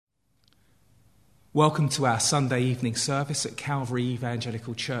Welcome to our Sunday evening service at Calvary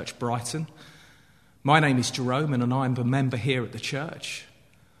Evangelical Church, Brighton. My name is Jerome and I'm a member here at the church.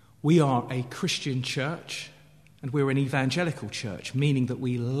 We are a Christian church and we're an evangelical church, meaning that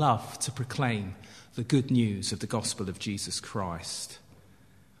we love to proclaim the good news of the gospel of Jesus Christ.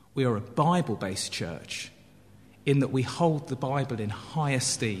 We are a Bible-based church in that we hold the Bible in high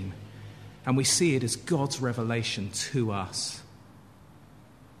esteem and we see it as God's revelation to us.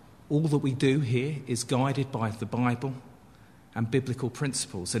 All that we do here is guided by the Bible and biblical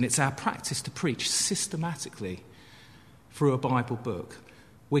principles, and it's our practice to preach systematically through a Bible book.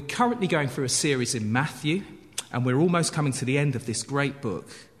 We're currently going through a series in Matthew, and we're almost coming to the end of this great book.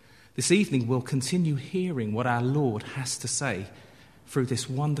 This evening we'll continue hearing what our Lord has to say through this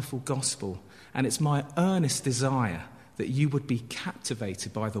wonderful gospel, and it's my earnest desire that you would be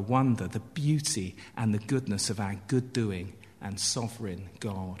captivated by the wonder, the beauty, and the goodness of our good-doing and sovereign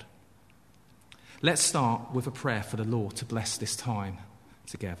God. Let's start with a prayer for the Lord to bless this time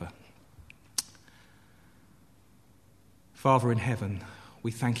together. Father in heaven,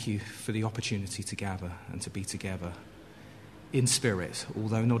 we thank you for the opportunity to gather and to be together in spirit,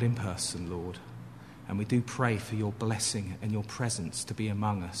 although not in person, Lord. And we do pray for your blessing and your presence to be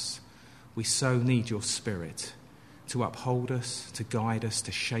among us. We so need your Spirit to uphold us, to guide us,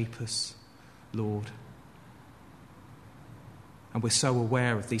 to shape us, Lord. And we're so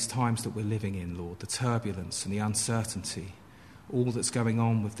aware of these times that we're living in, Lord, the turbulence and the uncertainty, all that's going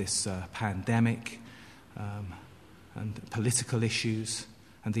on with this pandemic and political issues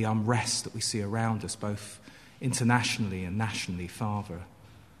and the unrest that we see around us, both internationally and nationally, Father.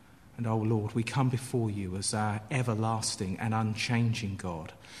 And, oh, Lord, we come before you as our everlasting and unchanging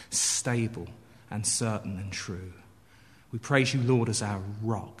God, stable and certain and true. We praise you, Lord, as our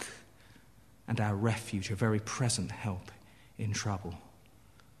rock and our refuge, a very present help in trouble.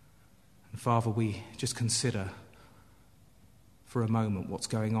 And Father, we just consider for a moment what's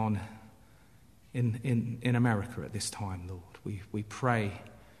going on in America at this time, Lord. We pray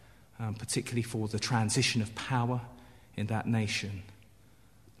particularly for the transition of power in that nation,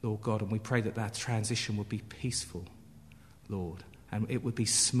 Lord God, and we pray that that transition would be peaceful, Lord, and it would be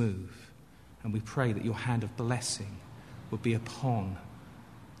smooth. And we pray that your hand of blessing would be upon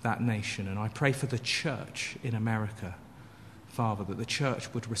that nation. And I pray for the church in America, Father, that the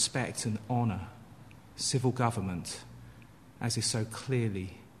church would respect and honour civil government as is so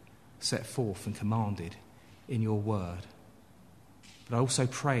clearly set forth and commanded in your word. But I also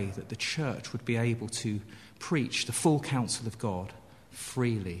pray that the church would be able to preach the full counsel of God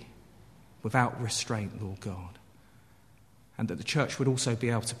freely, without restraint, Lord God. And that the church would also be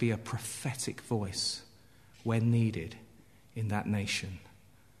able to be a prophetic voice when needed in that nation.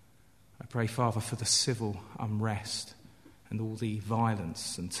 I pray, Father, for the civil unrest and all the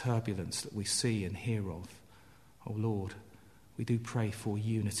violence and turbulence that we see and hear of. Oh Lord, we do pray for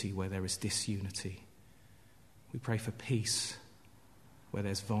unity where there is disunity. We pray for peace where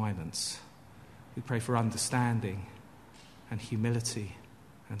there's violence. We pray for understanding and humility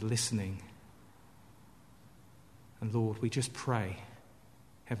and listening. And Lord, we just pray,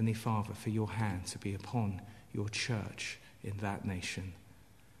 Heavenly Father, for your hand to be upon your church in that nation.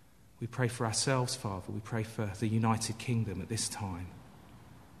 We pray for ourselves, Father. We pray for the United Kingdom at this time,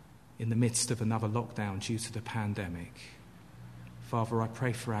 in the midst of another lockdown due to the pandemic. Father, I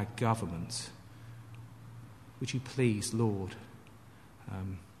pray for our government. Would you please, Lord,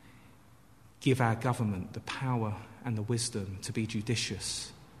 give our government the power and the wisdom to be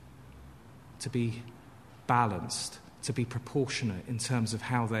judicious, to be balanced, to be proportionate in terms of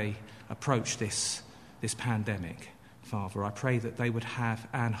how they approach this pandemic. Father, I pray that they would have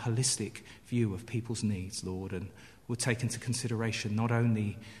an holistic view of people's needs, Lord, and would take into consideration not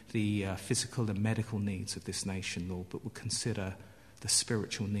only the physical and medical needs of this nation, Lord, but would consider the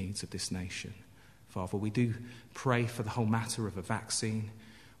spiritual needs of this nation. Father, we do pray for the whole matter of a vaccine.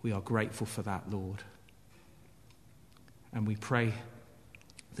 We are grateful for that, Lord. And we pray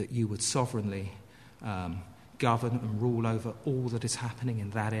that you would sovereignly govern and rule over all that is happening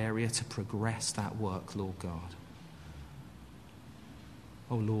in that area to progress that work, Lord God.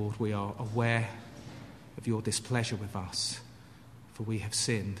 Oh Lord, we are aware of your displeasure with us, for we have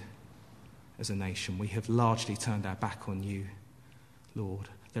sinned as a nation. We have largely turned our back on you, Lord.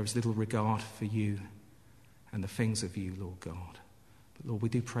 There is little regard for you and the things of you, Lord God. But Lord, we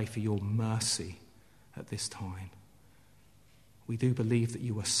do pray for your mercy at this time. We do believe that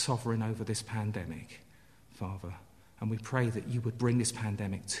you are sovereign over this pandemic, Father, and we pray that you would bring this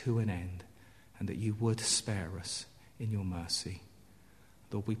pandemic to an end and that you would spare us in your mercy.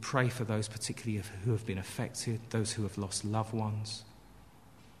 Lord, we pray for those particularly who have been affected, those who have lost loved ones.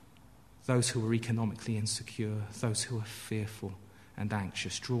 those who are economically insecure, those who are fearful and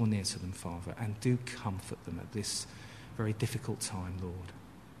anxious. Draw near to them, Father, and do comfort them at this very difficult time, Lord.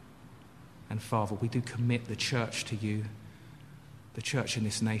 And Father, we do commit the church to you, the church in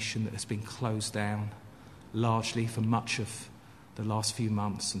this nation that has been closed down largely for much of the last few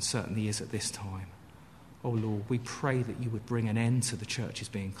months and certainly is at this time. Oh Lord, we pray that you would bring an end to the churches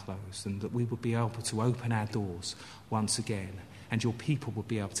being closed and that we would be able to open our doors once again and your people would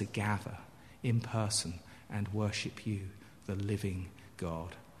be able to gather in person and worship you, the living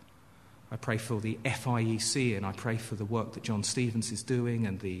God. I pray for the FIEC and I pray for the work that John Stevens is doing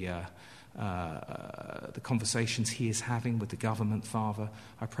and the conversations he is having with the government, Father.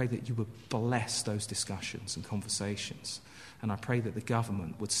 I pray that you would bless those discussions and conversations. And I pray that the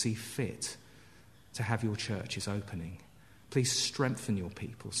government would see fit to have your churches opening. Please strengthen your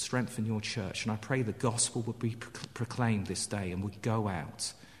people, strengthen your church. And I pray the gospel would be proclaimed this day and would go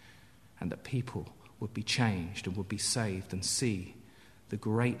out and that people would be changed and would be saved and see the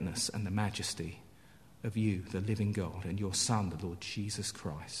greatness and the majesty of you, the living God, and your Son, the Lord Jesus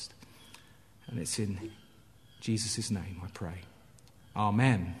Christ. And it's in Jesus' name I pray.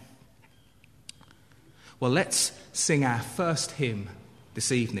 Amen. Well, let's sing our first hymn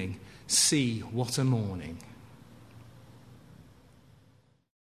this evening, See What a Morning.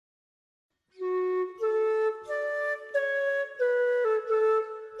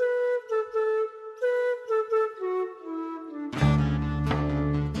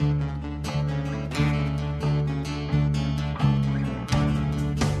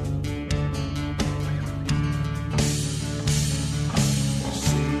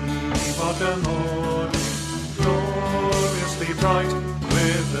 The morning, gloriously bright,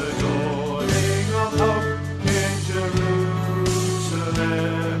 with the dawning of hope in Jerusalem.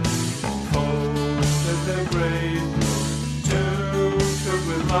 Folded the great tomb filled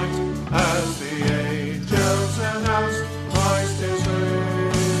with light, as the angels announced Christ is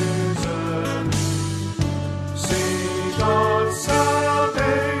risen. See God's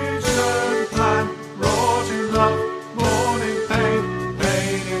salvation plan, wrought in love, mourning pain,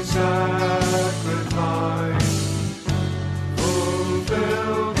 pain in sacrifice,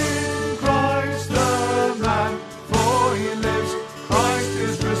 fulfilled in Christ the man, for he lives, Christ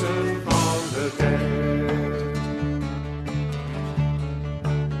is risen from the dead.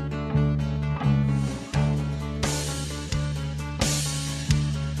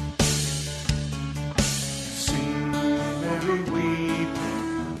 See Mary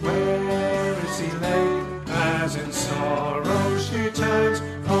weeping, where is he laid? As in sorrow she turns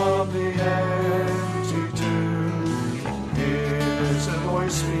from the empty tomb. Hears a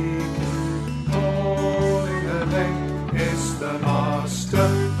voice speaking, calling her name. It's the Master,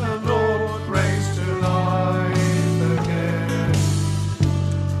 the Lord, raised to life again.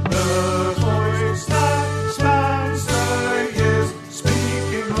 The voice that spans the years,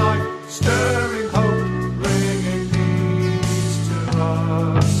 speaking life, stirring hope, bringing peace to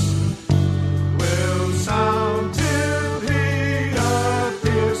us, will sound till he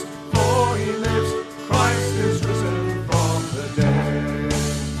appears, for he lives, Christ is risen from the dead.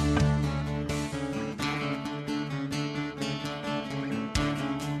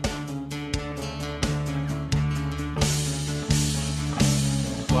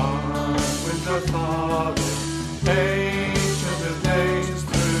 One with the Father, Ancient of Days,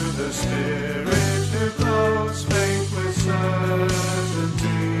 through the Spirit who clothes faith with certainty.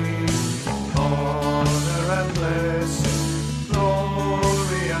 Honor and blessing,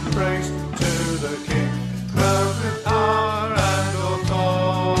 glory and praise to the King, crowned with power and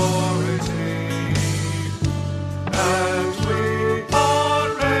authority. And we are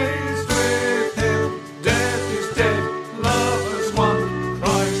raised with him. Death is dead, love has won,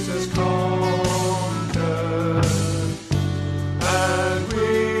 Christ has conquered. And we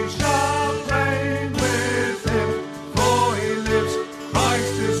shall reign with him, for he lives,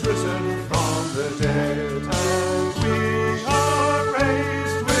 Christ is risen from the dead. And we are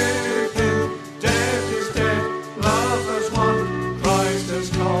raised with him. Death is dead, love has won, Christ has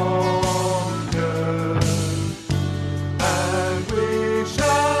conquered. And we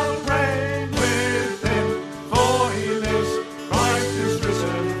shall reign with him, for he lives, Christ is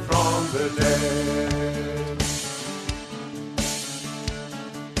risen from the dead.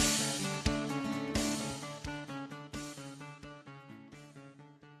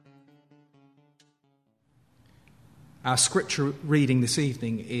 Our scripture reading this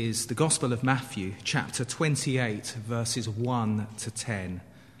evening is the Gospel of Matthew, chapter 28, verses 1 to 10.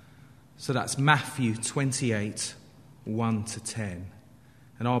 So that's Matthew 28, 1 to 10.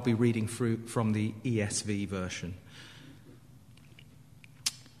 And I'll be reading through from the ESV version.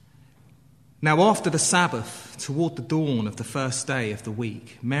 Now after the Sabbath, toward the dawn of the first day of the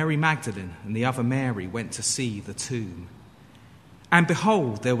week, Mary Magdalene and the other Mary went to see the tomb. And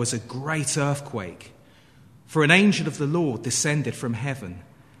behold, there was a great earthquake, for an angel of the Lord descended from heaven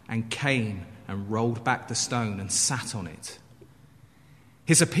and came and rolled back the stone and sat on it.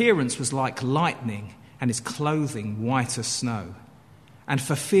 His appearance was like lightning, and his clothing white as snow. And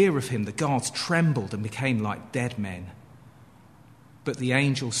for fear of him, the guards trembled and became like dead men. But the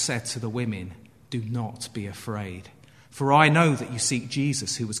angel said to the women, "Do not be afraid, for I know that you seek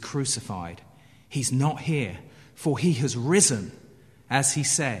Jesus who was crucified. He's not here, for he has risen, as he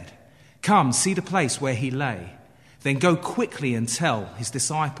said. Come, see the place where he lay. Then go quickly and tell his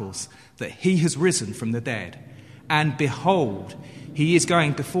disciples that he has risen from the dead. And behold, he is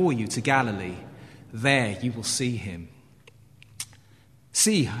going before you to Galilee. There you will see him."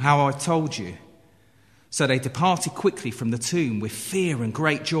 See how I told you. So they departed quickly from the tomb with fear and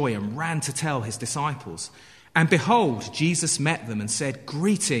great joy and ran to tell his disciples. And behold, Jesus met them and said,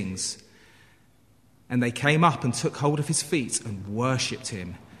 "Greetings." And they came up and took hold of his feet and worshipped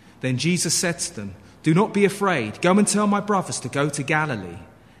him. Then Jesus said to them, "Do not be afraid. Go and tell my brothers to go to Galilee,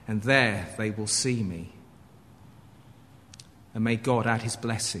 and there they will see me." And may God add his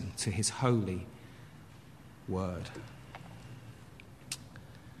blessing to his holy word.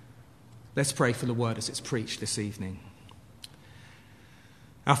 Let's pray for the word as it's preached this evening.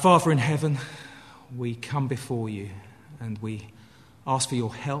 Our Father in heaven, we come before you and we ask for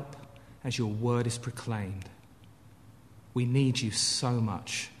your help as your word is proclaimed. We need you so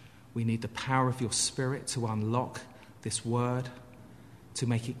much. We need the power of your Spirit to unlock this word, to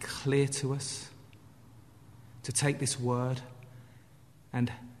make it clear to us, to take this word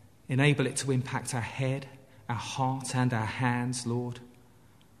and enable it to impact our head, our heart and our hands, Lord.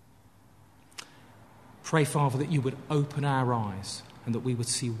 Pray, Father, that you would open our eyes and that we would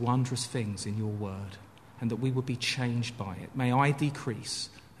see wondrous things in your word and that we would be changed by it. May I decrease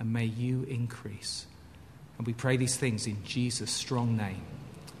and may you increase. And we pray these things in Jesus' strong name.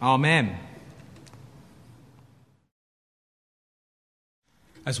 Amen.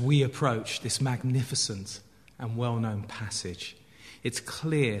 As we approach this magnificent and well-known passage, it's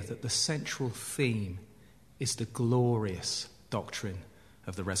clear that the central theme is the glorious doctrine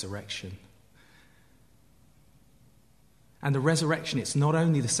of the resurrection. And the resurrection, it's not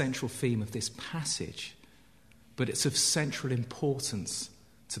only the central theme of this passage, but it's of central importance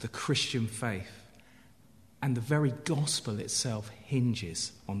to the Christian faith. And the very gospel itself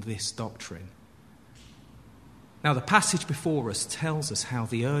hinges on this doctrine. Now, the passage before us tells us how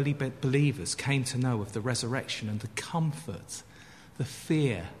the early believers came to know of the resurrection and the comfort, the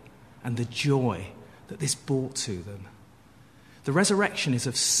fear, and the joy that this brought to them. The resurrection is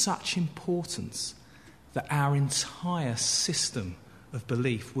of such importance that our entire system of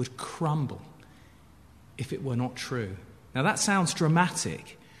belief would crumble if it were not true. Now, that sounds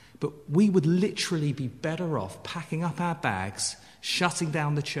dramatic, but we would literally be better off packing up our bags, shutting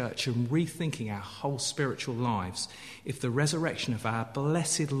down the church and rethinking our whole spiritual lives if the resurrection of our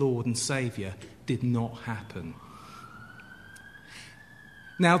blessed Lord and Saviour did not happen.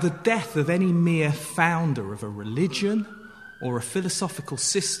 Now, the death of any mere founder of a religion or a philosophical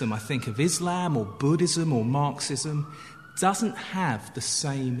system, I think of Islam or Buddhism or Marxism, doesn't have the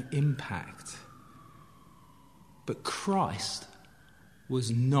same impact. But Christ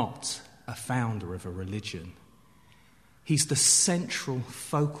was not a founder of a religion. He's the central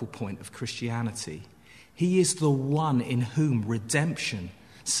focal point of Christianity. He is the one in whom redemption,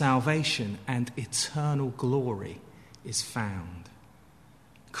 salvation, and eternal glory is found.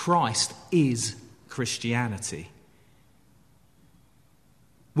 Christ is Christianity.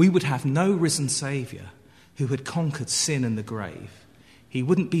 We would have no risen Saviour who had conquered sin and the grave. He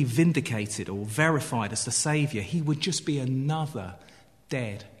wouldn't be vindicated or verified as the Saviour. He would just be another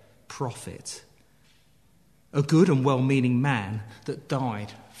dead prophet, a good and well-meaning man that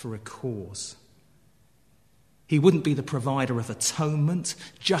died for a cause. He wouldn't be the provider of atonement,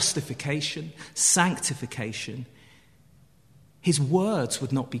 justification, sanctification. His words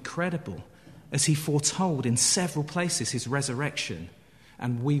would not be credible, as he foretold in several places his resurrection,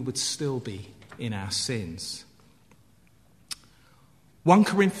 and we would still be in our sins. 1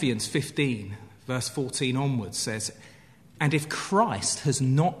 Corinthians 15, verse 14 onwards says, "And if Christ has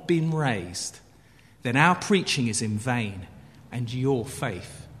not been raised, then our preaching is in vain, and your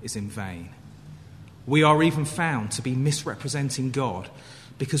faith is in vain. We are even found to be misrepresenting God,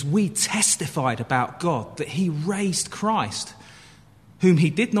 because we testified about God that he raised Christ, whom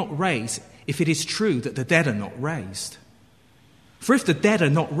he did not raise, if it is true that the dead are not raised. For if the dead are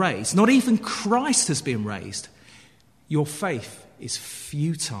not raised, not even Christ has been raised, your faith is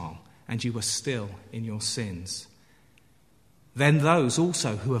futile and you were still in your sins. Then those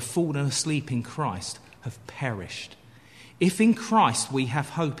also who have fallen asleep in Christ have perished. If in Christ we have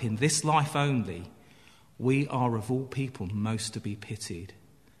hope in this life only, we are of all people most to be pitied.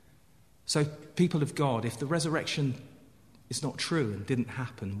 So, people of God, if the resurrection is not true and didn't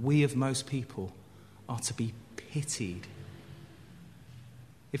happen, we of most people are to be pitied.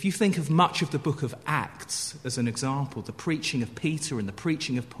 If you think of much of the book of Acts as an example, the preaching of Peter and the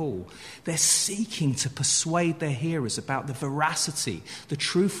preaching of Paul, they're seeking to persuade their hearers about the veracity, the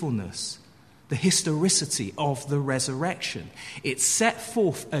truthfulness, the historicity of the resurrection. It's set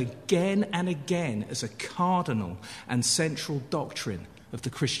forth again and again as a cardinal and central doctrine of the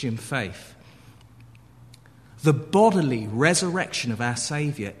Christian faith. The bodily resurrection of our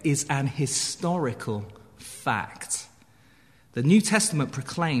Saviour is an historical fact. The New Testament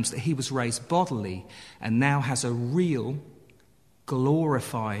proclaims that he was raised bodily and now has a real,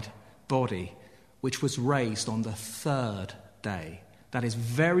 glorified body, which was raised on the third day. That is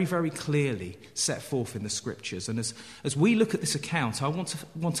very, very clearly set forth in the Scriptures. And as we look at this account, I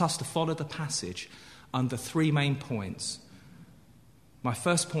want us to follow the passage under three main points. My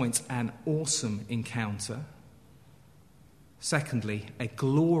first point, an awesome encounter. Secondly, a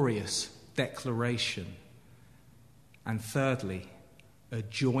glorious declaration. And thirdly, a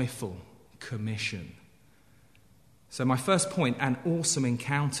joyful commission. So my first point, an awesome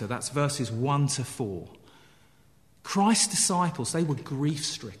encounter, that's verses 1 to 4. Christ's disciples, they were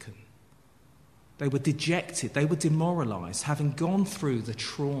grief-stricken. They were dejected. They were demoralized, having gone through the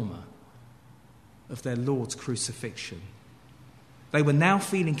trauma of their Lord's crucifixion. They were now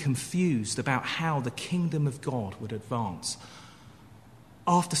feeling confused about how the kingdom of God would advance.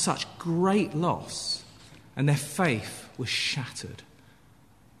 After such great loss, and their faith was shattered.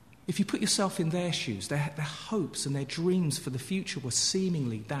 If you put yourself in their shoes, their hopes and their dreams for the future were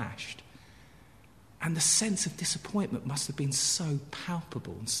seemingly dashed. And the sense of disappointment must have been so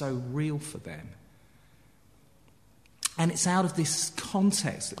palpable and so real for them. And it's out of this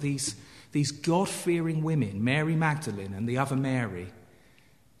context that these God-fearing women, Mary Magdalene and the other Mary,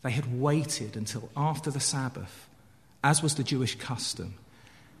 they had waited until after the Sabbath, as was the Jewish custom,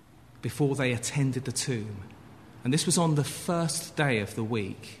 before they attended the tomb. And this was on the first day of the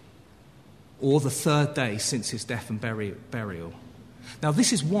week, or the third day since his death and burial. Now,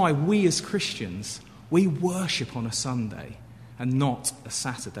 this is why we as Christians, we worship on a Sunday and not a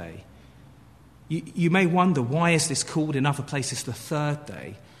Saturday. You may wonder, why is this called in other places the third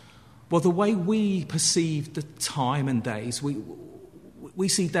day? Well, the way we perceive the time and days, we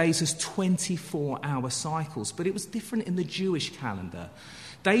see days as 24-hour cycles, but it was different in the Jewish calendar.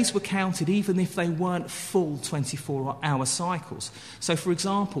 Days were counted even if they weren't full 24-hour cycles. So, for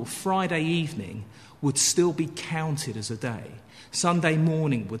example, Friday evening would still be counted as a day. Sunday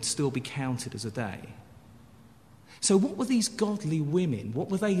morning would still be counted as a day. So what were these godly women? What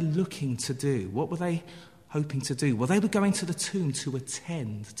were they looking to do? What were they hoping to do? Well, they were going to the tomb to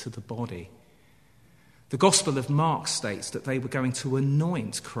attend to the body. The Gospel of Mark states that they were going to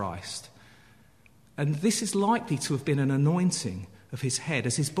anoint Christ. And this is likely to have been an anointing of his head,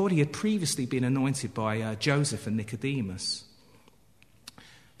 as his body had previously been anointed by Joseph and Nicodemus.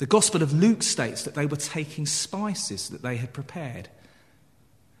 The Gospel of Luke states that they were taking spices that they had prepared.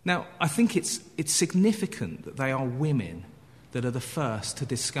 Now, I think it's significant that they are women that are the first to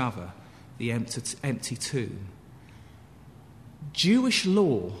discover the empty tomb. Jewish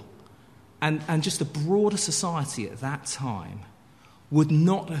law and just the broader society at that time would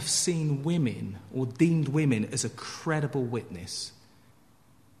not have seen women or deemed women as a credible witness.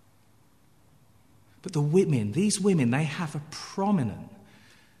 But these women, they have a prominent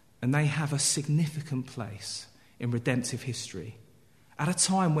and they have a significant place in redemptive history at a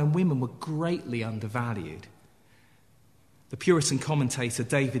time when women were greatly undervalued. The Puritan commentator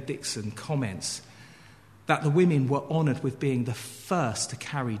David Dixon comments that the women were honoured with being the first to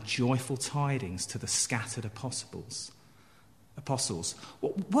carry joyful tidings to the scattered apostles.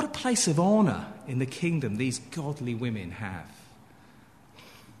 What a place of honour in the kingdom these godly women have.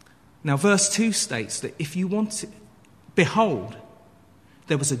 Now, verse 2 states that if you want to, behold,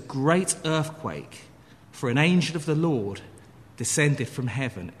 there was a great earthquake, for an angel of the Lord descended from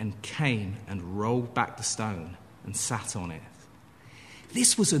heaven and came and rolled back the stone and sat on it.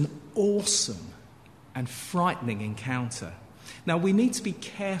 This was an awesome and frightening encounter. Now, we need to be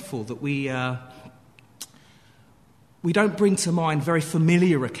careful that we don't bring to mind very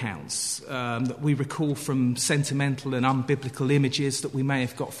familiar accounts that we recall from sentimental and unbiblical images that we may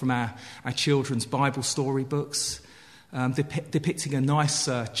have got from our children's Bible storybooks, depicting a nice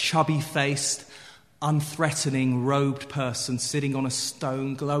chubby-faced, unthreatening, robed person sitting on a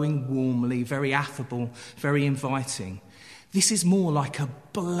stone, glowing warmly, very affable, very inviting. This is more like a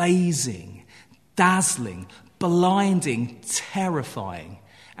blazing, dazzling, blinding, terrifying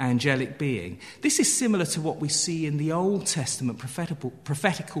angelic being. This is similar to what we see in the Old Testament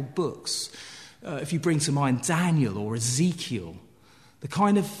prophetical books. If you bring to mind Daniel or Ezekiel, the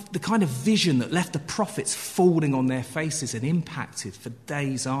kind of vision that left the prophets falling on their faces and impacted for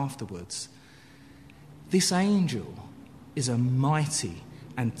days afterwards. This angel is a mighty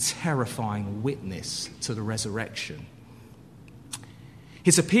and terrifying witness to the resurrection.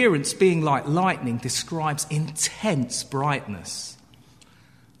 His appearance, being like lightning, describes intense brightness.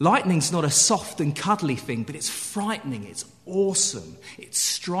 Lightning's not a soft and cuddly thing, but it's frightening, it's awesome, it's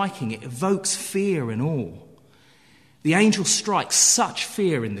striking, it evokes fear and awe. The angel strikes such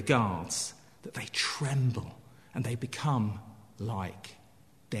fear in the guards that they tremble and they become like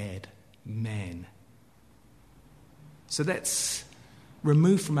dead men. So let's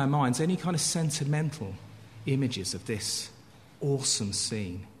remove from our minds any kind of sentimental images of this awesome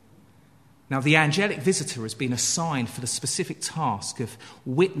scene. Now, the angelic visitor has been assigned for the specific task of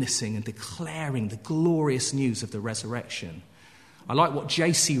witnessing and declaring the glorious news of the resurrection. I like what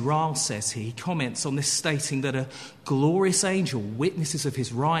J.C. Ryle says here. He comments on this, stating that a glorious angel witnesses of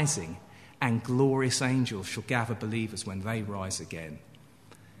his rising, and glorious angels shall gather believers when they rise again.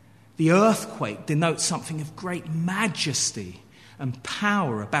 The earthquake denotes something of great majesty and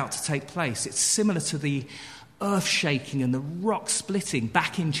power about to take place. It's similar to the earth shaking and the rock splitting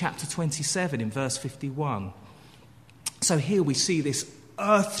back in chapter 27 in verse 51. So here we see this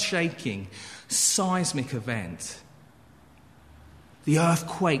earth shaking, seismic event. The earth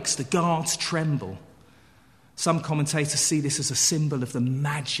quakes, the guards tremble. Some commentators see this as a symbol of the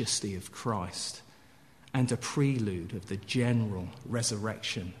majesty of Christ and a prelude of the general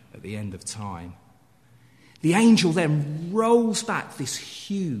resurrection at the end of time. The angel then rolls back this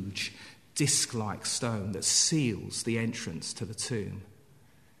huge disc-like stone that seals the entrance to the tomb.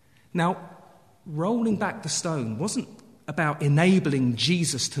 Now, rolling back the stone wasn't about enabling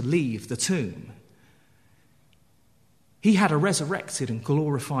Jesus to leave the tomb. He had a resurrected and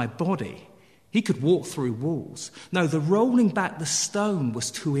glorified body. He could walk through walls. No, the rolling back the stone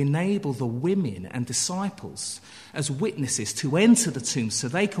was to enable the women and disciples as witnesses to enter the tomb so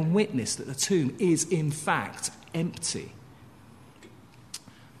they can witness that the tomb is in fact empty.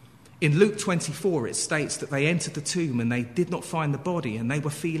 In Luke 24, it states that they entered the tomb and they did not find the body, and they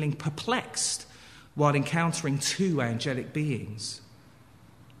were feeling perplexed while encountering two angelic beings.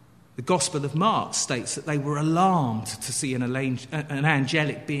 The Gospel of Mark states that they were alarmed to see an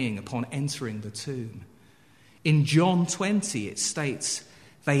angelic being upon entering the tomb. In John 20, it states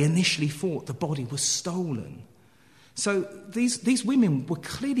they initially thought the body was stolen. So these women were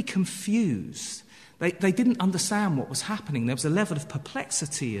clearly confused. They didn't understand what was happening. There was a level of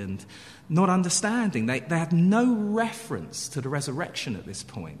perplexity and not understanding. They had no reference to the resurrection at this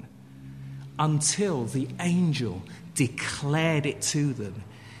point until the angel declared it to them,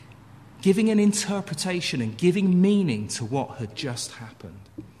 giving an interpretation and giving meaning to what had just happened.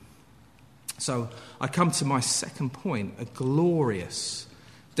 So I come to my second point, a glorious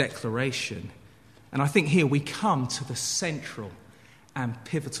declaration. And I think here we come to the central and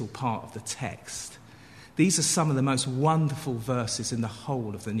pivotal part of the text. These are some of the most wonderful verses in the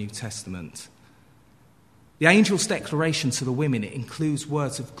whole of the New Testament. The angel's declaration to the women, it includes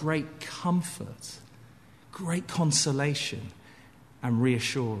words of great comfort, great consolation, and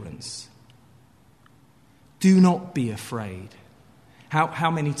reassurance. Do not be afraid. How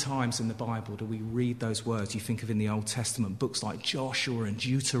many times in the Bible do we read those words? You think of in the Old Testament, books like Joshua and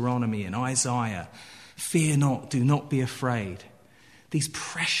Deuteronomy and Isaiah. Fear not, do not be afraid. These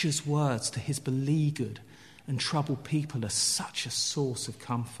precious words to his beleaguered and troubled people are such a source of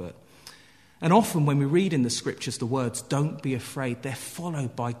comfort. And often when we read in the scriptures the words, don't be afraid, they're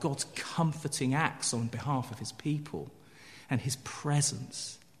followed by God's comforting acts on behalf of his people and his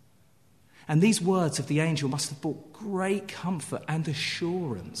presence. And these words of the angel must have brought great comfort and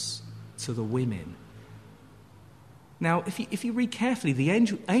assurance to the women. Now, if you read carefully, the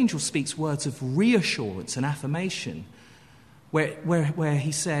angel speaks words of reassurance and affirmation, where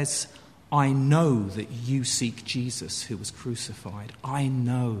he says, I know that you seek Jesus who was crucified. I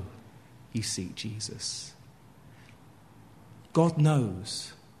know you seek Jesus. God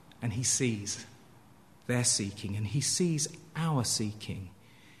knows, and he sees their seeking, and he sees our seeking.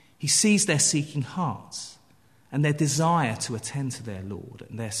 He sees their seeking hearts and their desire to attend to their Lord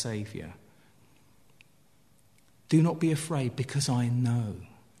and their Saviour. Do not be afraid, because I know.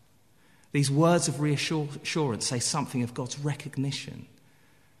 These words of reassurance say something of God's recognition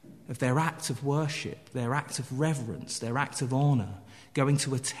of their act of worship, their act of reverence, their act of honour, going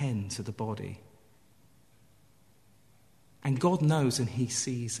to attend to the body. And God knows and he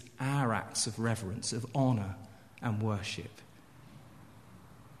sees our acts of reverence, of honour and worship.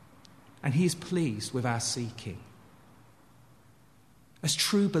 And he is pleased with our seeking. As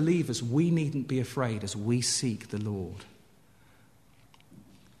true believers, we needn't be afraid as we seek the Lord.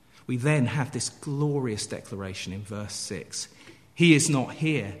 We then have this glorious declaration in verse 6. He is not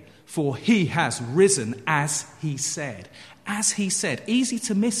here, for he has risen as he said. As he said. Easy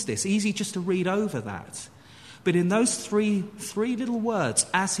to miss this, easy just to read over that. But in those three little words,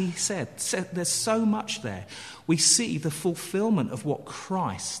 as he said, there's so much there. We see the fulfillment of what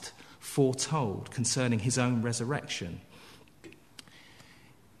Christ foretold concerning his own resurrection.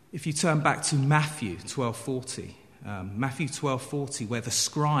 If you turn back to Matthew 12:40, where the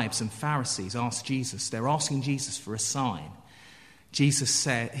scribes and Pharisees ask Jesus, they're asking Jesus for a sign. Jesus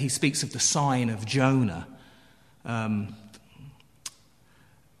said, he speaks of the sign of Jonah, a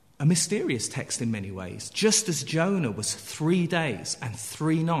mysterious text in many ways. Just as Jonah was 3 days and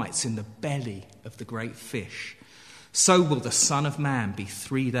 3 nights in the belly of the great fish, so will the Son of Man be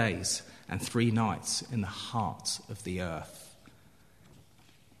 3 days and 3 nights in the heart of the earth.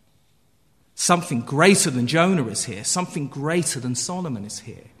 Something greater than Jonah is here. Something greater than Solomon is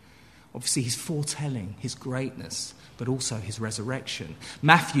here. Obviously, he's foretelling his greatness, but also his resurrection.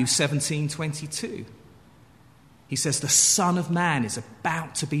 Matthew 17:22. He says, the Son of Man is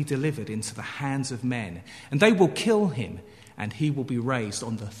about to be delivered into the hands of men, and they will kill him, and he will be raised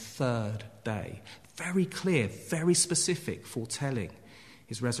on the 3rd day. Very clear, very specific foretelling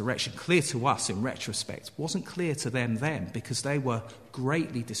his resurrection. Clear to us in retrospect. Wasn't clear to them then because they were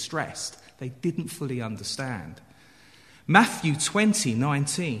greatly distressed. They didn't fully understand. Matthew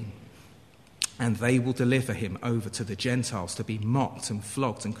 20:19. And they will deliver him over to the Gentiles to be mocked and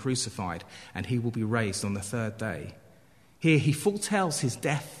flogged and crucified, and he will be raised on the 3rd day. Here he foretells his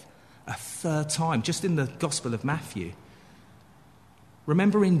death a 3rd time, just in the Gospel of Matthew.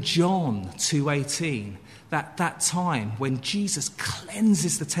 Remember in John 2:18, that time when Jesus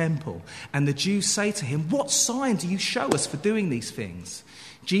cleanses the temple, and the Jews say to him, what sign do you show us for doing these things?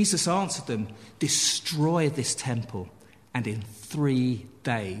 Jesus answered them, destroy this temple, and in 3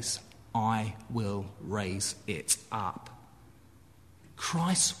 days I will raise it up.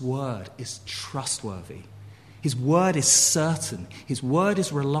 Christ's word is trustworthy. His word is certain. His word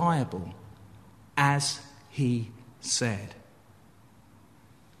is reliable, as he said.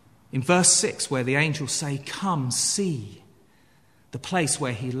 In verse 6, where the angels say, come, see the place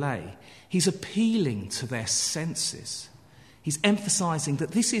where he lay, he's appealing to their senses. He's emphasizing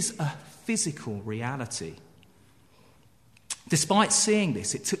that this is a physical reality. Despite seeing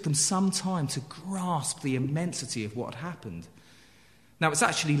this, it took them some time to grasp the immensity of what had happened. Now, it's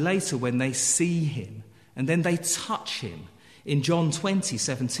actually later when they see him and then they touch him. In John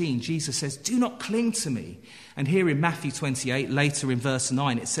 20:17, Jesus says, do not cling to me. And here in Matthew 28, later in verse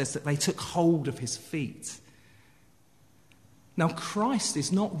 9, it says that they took hold of his feet. Now, Christ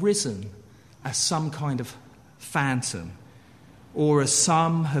is not risen as some kind of phantom, or as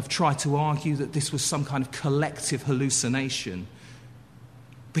some have tried to argue that this was some kind of collective hallucination.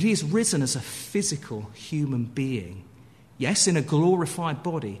 But he is risen as a physical human being. Yes, in a glorified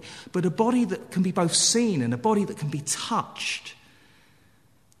body, but a body that can be both seen and a body that can be touched.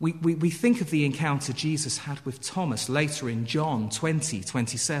 We think of the encounter Jesus had with Thomas later in John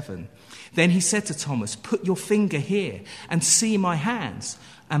 20:27. Then he said to Thomas, put your finger here and see my hands,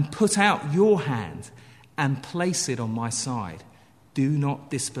 and put out your hand and place it on my side. Do not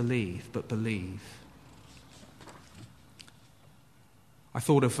disbelieve, but believe. I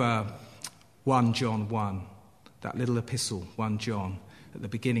thought of 1 John 1, that little epistle, 1 John, at the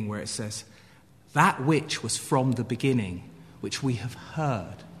beginning where it says, that which was from the beginning, which we have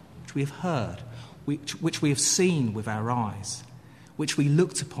heard, which we have seen with our eyes, which we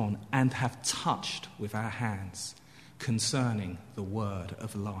looked upon and have touched with our hands, concerning the word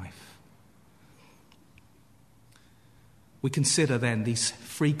of life. We consider then these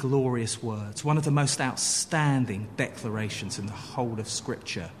 3 glorious words, one of the most outstanding declarations in the whole of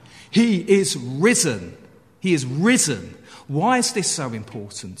Scripture. He is risen. He is risen. Why is this so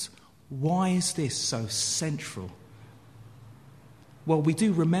important? Why is this so central? Well, we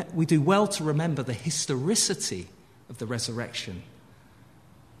do well to remember the historicity of the resurrection.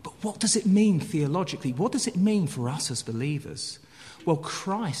 But what does it mean theologically? What does it mean for us as believers? Well,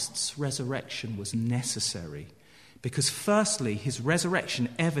 Christ's resurrection was necessary because, firstly, his resurrection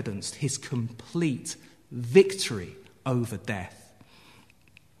evidenced his complete victory over death.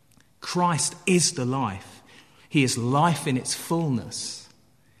 Christ is the life. He is life in its fullness.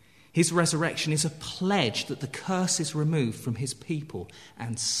 His resurrection is a pledge that the curse is removed from his people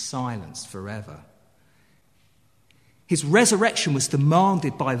and silenced forever. His resurrection was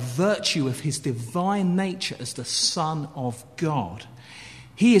demanded by virtue of his divine nature as the Son of God.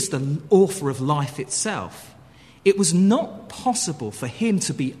 He is the author of life itself. It was not possible for him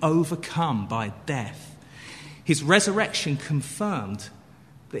to be overcome by death. His resurrection confirmed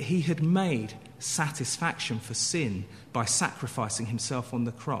that he had made satisfaction for sin by sacrificing himself on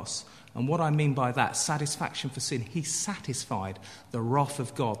the cross. And what I mean by that, satisfaction for sin, he satisfied the wrath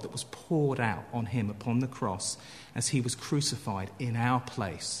of God that was poured out on him upon the cross as he was crucified in our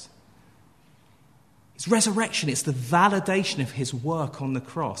place. His resurrection is the validation of his work on the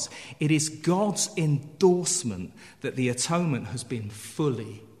cross. It is God's endorsement that the atonement has been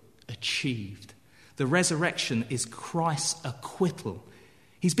fully achieved. The resurrection is Christ's acquittal.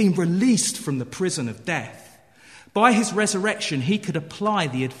 He's been released from the prison of death. By his resurrection, he could apply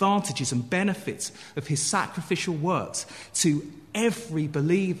the advantages and benefits of his sacrificial works to every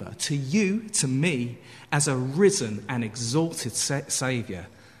believer, to you, to me, as a risen and exalted Saviour.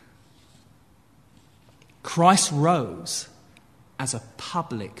 Christ rose as a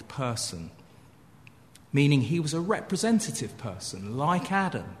public person, meaning he was a representative person, like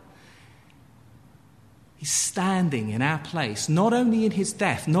Adam. He's standing in our place, not only in his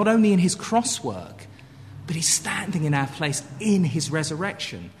death, not only in his cross work, but he's standing in our place in his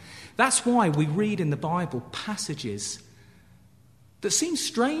resurrection. That's why we read in the Bible passages that seem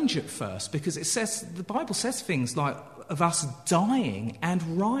strange at first, because the Bible says things like of us dying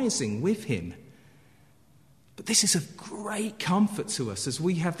and rising with him. But this is of great comfort to us as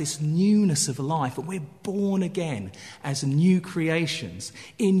we have this newness of life, and we're born again as new creations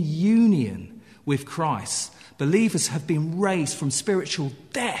in union with Christ. Believers have been raised from spiritual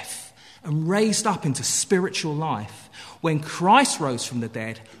death and raised up into spiritual life. When Christ rose from the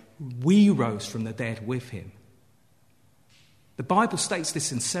dead, we rose from the dead with him. The Bible states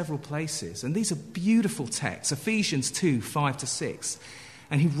this in several places, and these are beautiful texts. Ephesians 2, 5-6.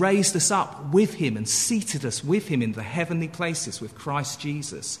 And he raised us up with him and seated us with him in the heavenly places with Christ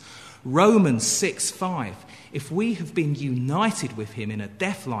Jesus. Romans 6, 5. If we have been united with him in a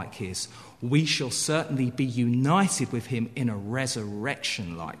death like his, we shall certainly be united with him in a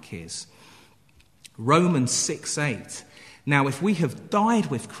resurrection like his. Romans 6, 8. Now, if we have died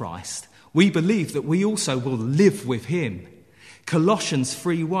with Christ, we believe that we also will live with him. Colossians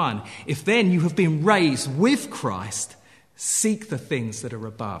 3:1. If then you have been raised with Christ, seek the things that are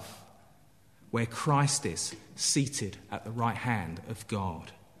above, where Christ is seated at the right hand of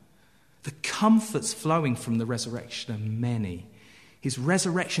God. The comforts flowing from the resurrection are many. His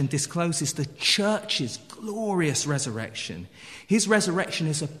resurrection discloses the church's glorious resurrection. His resurrection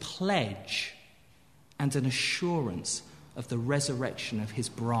is a pledge and an assurance of the resurrection of his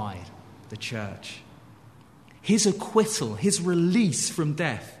bride, the church. His acquittal, his release from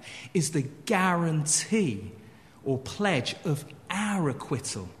death, is the guarantee or pledge of our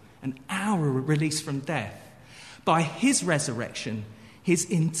acquittal and our release from death. By his resurrection, his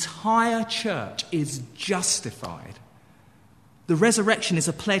entire church is justified. The resurrection is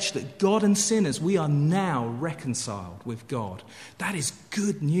a pledge that God and sinners, we are now reconciled with God. That is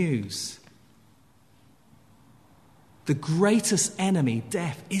good news. The greatest enemy,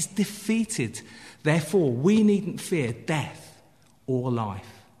 death, is defeated. Therefore, we needn't fear death or life.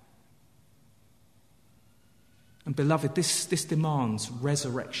 And beloved, this demands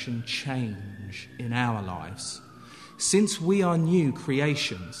resurrection change in our lives. Since we are new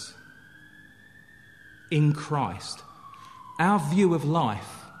creations in Christ, our view of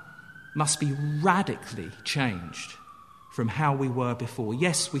life must be radically changed from how we were before.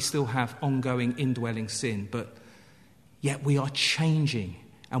 Yes, we still have ongoing indwelling sin, but yet we are changing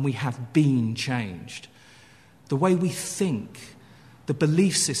and we have been changed. The way we think, the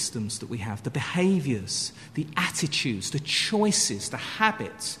belief systems that we have, the behaviours, the attitudes, the choices, the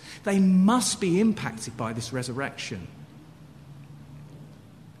habits, they must be impacted by this resurrection.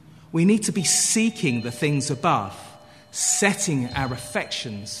 We need to be seeking the things above, setting our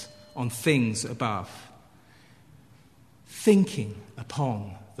affections on things above, thinking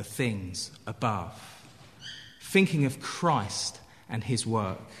upon the things above, thinking of Christ and his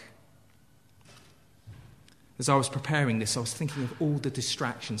work. As I was preparing this, I was thinking of all the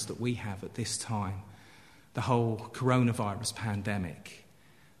distractions that we have at this time. The whole coronavirus pandemic,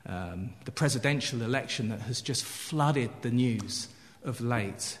 the presidential election that has just flooded the news of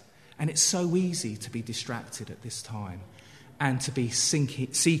late. And it's so easy to be distracted at this time and to be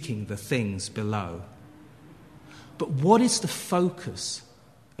seeking the things below. But what is the focus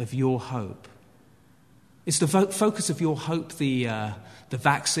of your hope? Is the focus of your hope the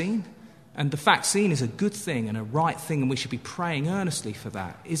vaccine? And the vaccine is a good thing and a right thing, and we should be praying earnestly for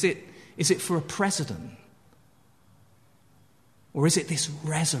that. Is it for a president? Or is it this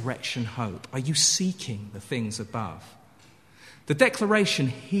resurrection hope? Are you seeking the things above? The declaration,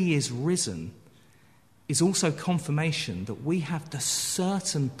 "He is risen," is also confirmation that we have the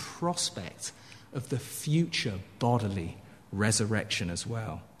certain prospect of the future bodily resurrection as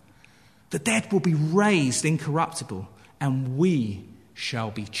well. The dead will be raised incorruptible, and we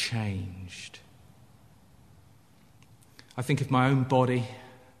shall be changed. I think of my own body.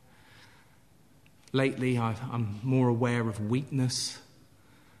 Lately, I'm more aware of weakness,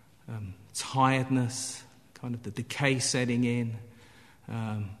 tiredness, kind of the decay setting in,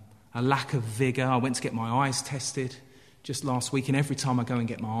 a lack of vigour. I went to get my eyes tested just last week, and every time I go and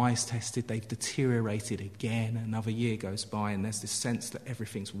get my eyes tested, they've deteriorated again. Another year goes by, and there's this sense that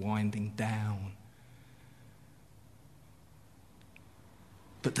everything's winding down.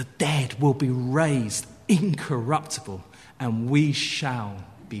 But the dead will be raised incorruptible, and we shall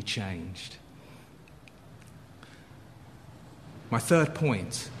be changed. My third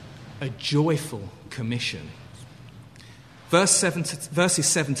point, a joyful commission. Verses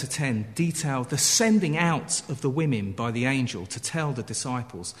 7 to 10 detail the sending out of the women by the angel to tell the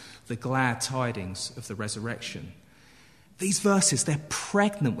disciples the glad tidings of the resurrection. These verses, they're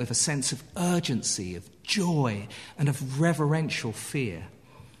pregnant with a sense of urgency, of joy, and of reverential fear.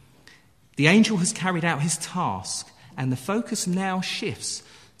 The angel has carried out his task, and the focus now shifts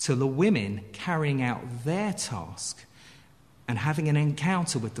to the women carrying out their task and having an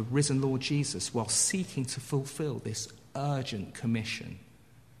encounter with the risen Lord Jesus while seeking to fulfill this urgent commission.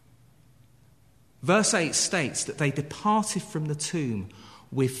 Verse 8 states that they departed from the tomb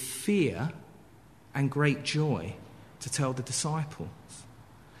with fear and great joy to tell the disciples.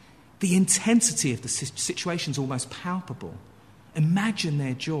 The intensity of the situation is almost palpable. Imagine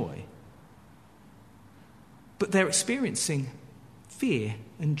their joy. But they're experiencing fear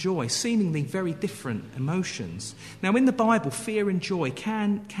and joy, seemingly very different emotions. Now, in the Bible, fear and joy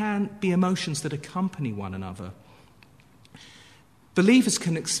can be emotions that accompany one another. Believers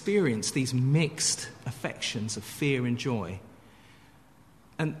can experience these mixed affections of fear and joy.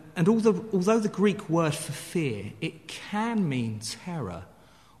 And although the Greek word for fear, it can mean terror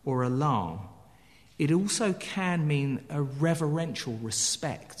or alarm, it also can mean a reverential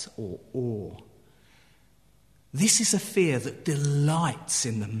respect or awe. This is a fear that delights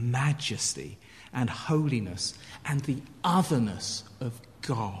in the majesty and holiness and the otherness of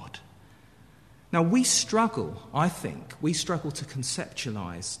God. Now, we struggle to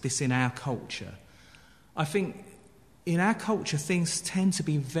conceptualize this in our culture. I think in our culture, things tend to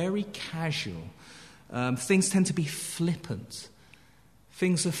be very casual. Things tend to be flippant.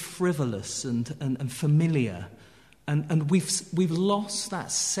 Things are frivolous and familiar. And we've lost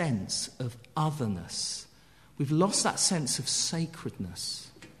that sense of otherness. We've lost that sense of sacredness.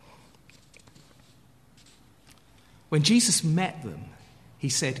 When Jesus met them, he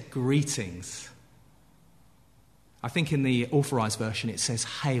said, "Greetings." I think in the Authorized Version it says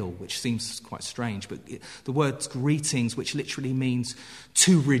 "hail," which seems quite strange, but the word "greetings," which literally means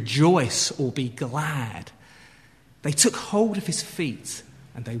to rejoice or be glad. They took hold of his feet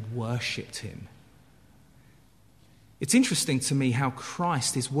and they worshipped him. It's interesting to me how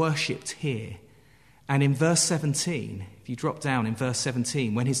Christ is worshipped here. And in verse 17, if you drop down in verse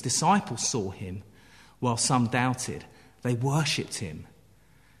 17, when his disciples saw him, while some doubted, they worshipped him.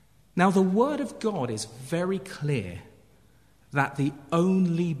 Now, the word of God is very clear that the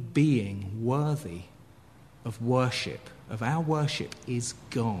only being worthy of worship, of our worship, is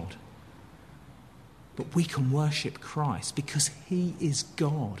God. But we can worship Christ because he is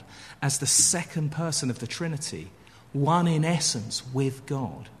God as the second person of the Trinity, one in essence with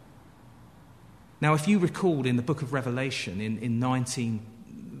God. Now, if you recall in the book of Revelation, in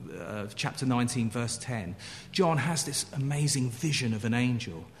chapter 19, verse 10, John has this amazing vision of an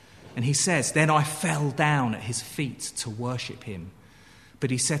angel. And he says, "Then I fell down at his feet to worship him. But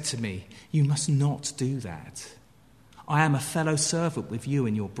he said to me, 'You must not do that. I am a fellow servant with you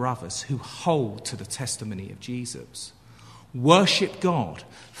and your brothers who hold to the testimony of Jesus. Worship God,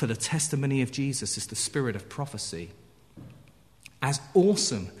 for the testimony of Jesus is the spirit of prophecy.' As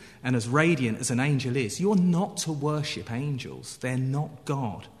awesome and as radiant as an angel is, you're not to worship angels. They're not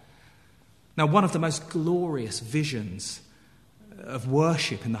God." Now, one of the most glorious visions of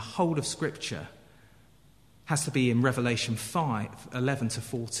worship in the whole of Scripture has to be in Revelation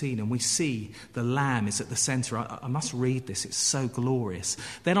 5:11-14, and we see the Lamb is at the centre. I must read this, it's so glorious.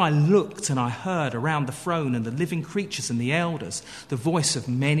 Then I looked and I heard around the throne and the living creatures and the elders the voice of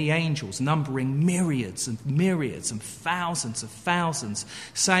many angels, numbering myriads and myriads and thousands of thousands,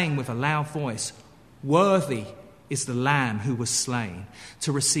 saying with a loud voice, "Worthy is the Lamb who was slain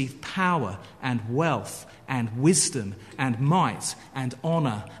to receive power and wealth and wisdom and might and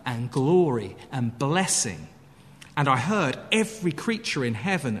honour and glory and blessing." And I heard every creature in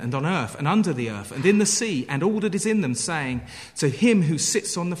heaven and on earth and under the earth and in the sea and all that is in them saying, "To him who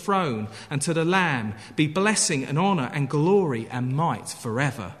sits on the throne and to the Lamb be blessing and honour and glory and might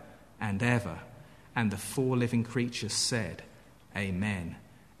forever and ever." And the 4 living creatures said, "Amen."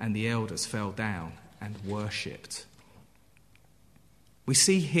 And the elders fell down and worshipped. We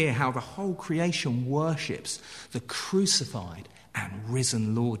see here how the whole creation worships the crucified and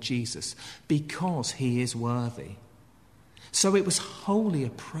risen Lord Jesus because he is worthy. So it was wholly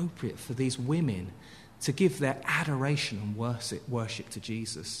appropriate for these women to give their adoration and worship to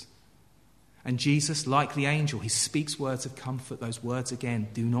Jesus. And Jesus, like the angel, he speaks words of comfort. Those words again,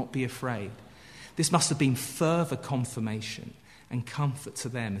 "Do not be afraid." This must have been further confirmation and comfort to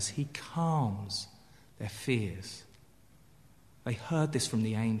them as he calms their fears. They heard this from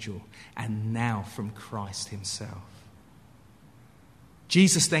the angel and now from Christ himself.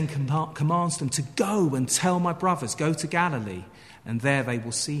 Jesus then commands them to go and tell my brothers, "Go to Galilee, and there they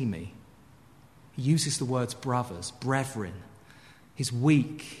will see me." He uses the words brothers, brethren. His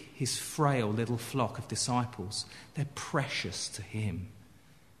weak, his frail little flock of disciples, they're precious to him,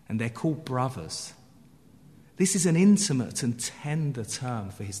 and they're called brothers. This is an intimate and tender term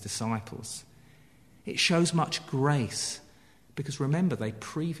for his disciples. It shows much grace because remember, they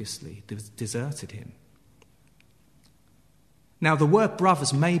previously deserted him. Now, the word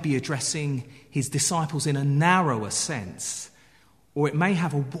brothers may be addressing his disciples in a narrower sense, or it may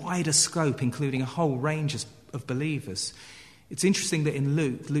have a wider scope, including a whole range of believers. It's interesting that in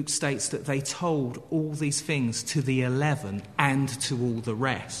Luke states that they told all these things to the 11 and to all the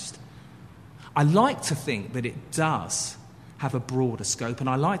rest. I like to think that it does have a broader scope, and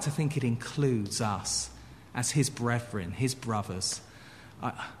I like to think it includes us as his brethren, his brothers.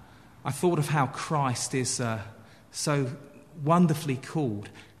 I thought of how Christ is so wonderfully called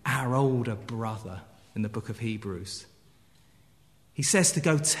our older brother in the book of Hebrews. He says to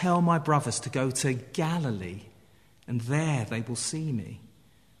go tell my brothers to go to Galilee, and there they will see me.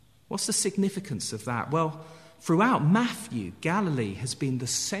 What's the significance of that? Well, throughout Matthew, Galilee has been the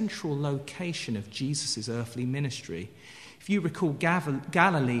central location of Jesus' earthly ministry. If you recall,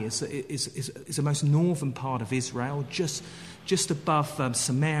 Galilee is the most northern part of Israel, just above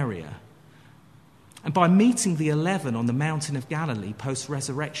Samaria. And by meeting the 11 on the mountain of Galilee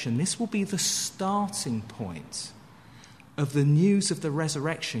post-resurrection, this will be the starting point of the news of the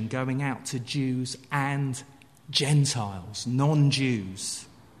resurrection going out to Jews and Gentiles, non-Jews.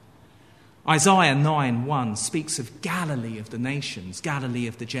 Isaiah 9:1 speaks of Galilee of the nations, Galilee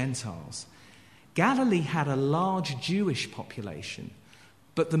of the Gentiles. Galilee had a large Jewish population,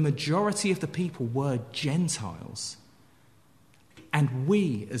 but the majority of the people were Gentiles. And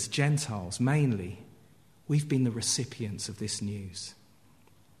we, as Gentiles mainly, we've been the recipients of this news.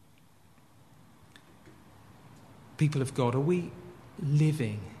 People of God, are we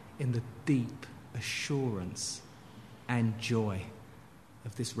living in the deep assurance and joy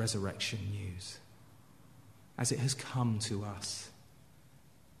of this resurrection news as it has come to us?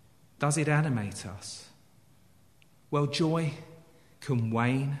 Does it animate us? Well, joy can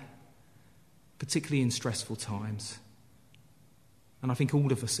wane, particularly in stressful times. And I think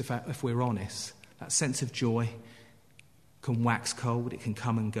all of us, if we're honest, that sense of joy can wax cold, it can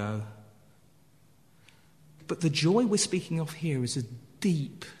come and go. But the joy we're speaking of here is a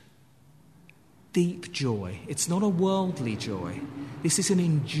deep, deep joy. It's not a worldly joy. This is an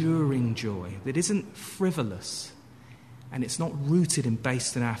enduring joy that isn't frivolous, and it's not rooted and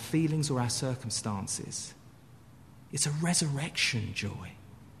based in our feelings or our circumstances. It's a resurrection joy.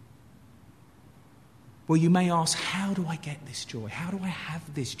 Well, you may ask, how do I get this joy? How do I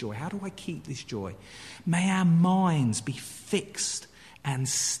have this joy? How do I keep this joy? May our minds be fixed and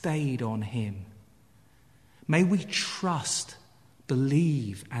stayed on him. May we trust,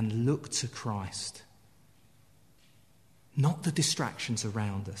 believe, and look to Christ, not the distractions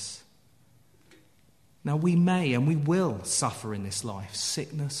around us. Now, we may and we will suffer in this life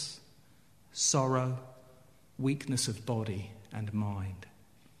sickness, sorrow, weakness of body and mind.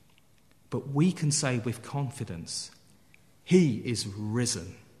 But we can say with confidence, he is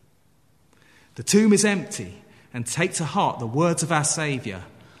risen. The tomb is empty, and take to heart the words of our Saviour,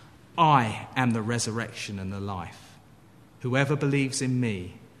 I am the resurrection and the life. Whoever believes in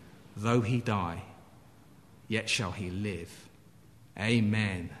me, though he die, yet shall he live.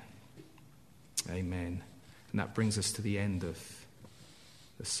 Amen. Amen. And that brings us to the end of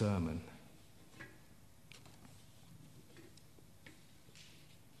the sermon.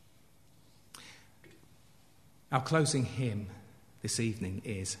 Our closing hymn this evening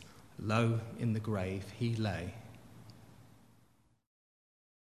is "Low in the Grave He Lay."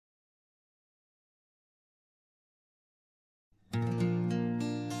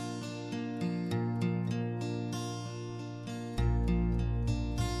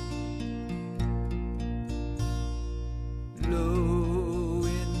 Low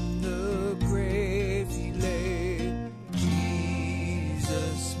in the grave he lay,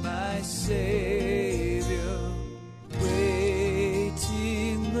 Jesus my Savior,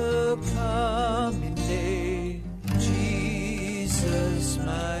 waiting the coming day, Jesus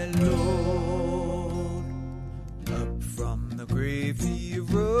my Lord. Up from the grave he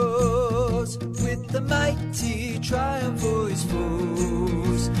rose, with the mighty triumph for his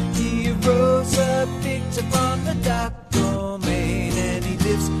foes. He rose a victor from the dark domain, and he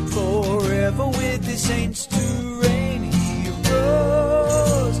lives forever with the saints to reign. He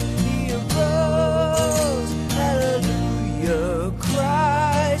arose, hallelujah,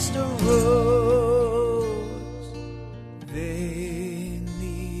 Christ arose.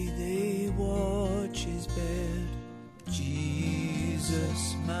 Vainly they watch his bed,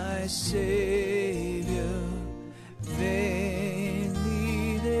 Jesus my Savior.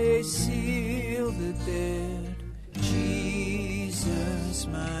 Vainly they seal the dead, Jesus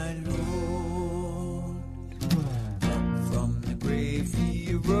my Lord. Up from the grave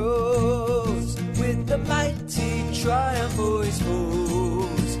he arose, with the mighty triumph for his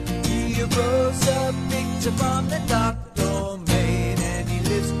foes. He arose a victor from the dark domain, and he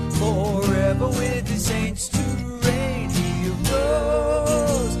lives forever with his saints to reign. He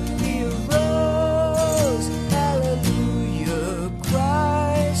arose, hallelujah,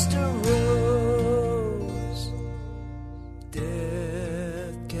 Christ arose.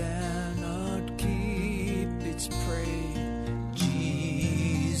 Death cannot keep its prey,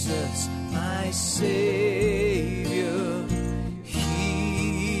 Jesus my Savior.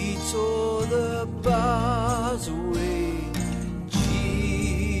 He tore the bars away,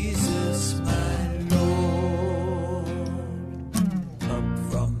 Jesus my Lord. Up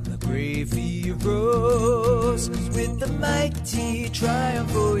from the grave he rose, with the mighty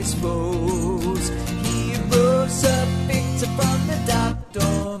triumph for his foes. He rose a victor from